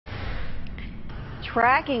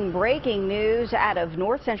Tracking breaking news out of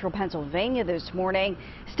north central Pennsylvania this morning.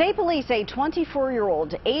 State police say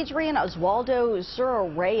 24-year-old Adrian Oswaldo Sura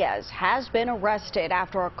Reyes has been arrested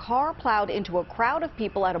after a car plowed into a crowd of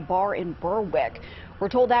people at a bar in Berwick. We're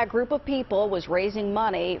told that group of people was raising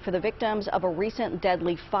money for the victims of a recent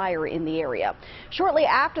deadly fire in the area. Shortly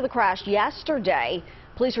after the crash yesterday,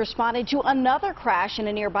 police responded to another crash in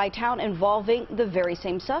a nearby town involving the very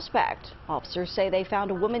same suspect. Officers say they found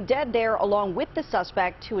a woman dead there along with the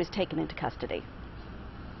suspect, who is taken into custody.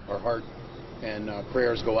 Our heart and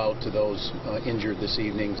prayers go out to those injured this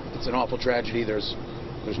evening. It's an awful tragedy. There's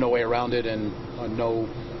no way around it, and no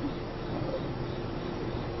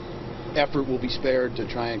effort will be spared to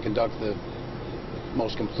try and conduct the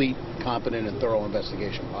most complete, competent, and thorough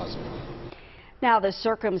investigation possible. Now, the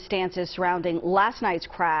circumstances surrounding last night's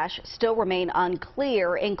crash still remain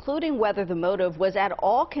unclear, including whether the motive was at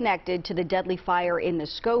all connected to the deadly fire in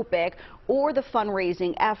Nescopeck or the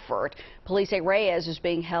fundraising effort. Police say Reyes is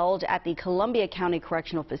being held at the Columbia County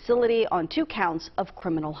Correctional Facility on 2 counts of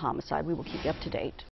criminal homicide. We will keep you up to date.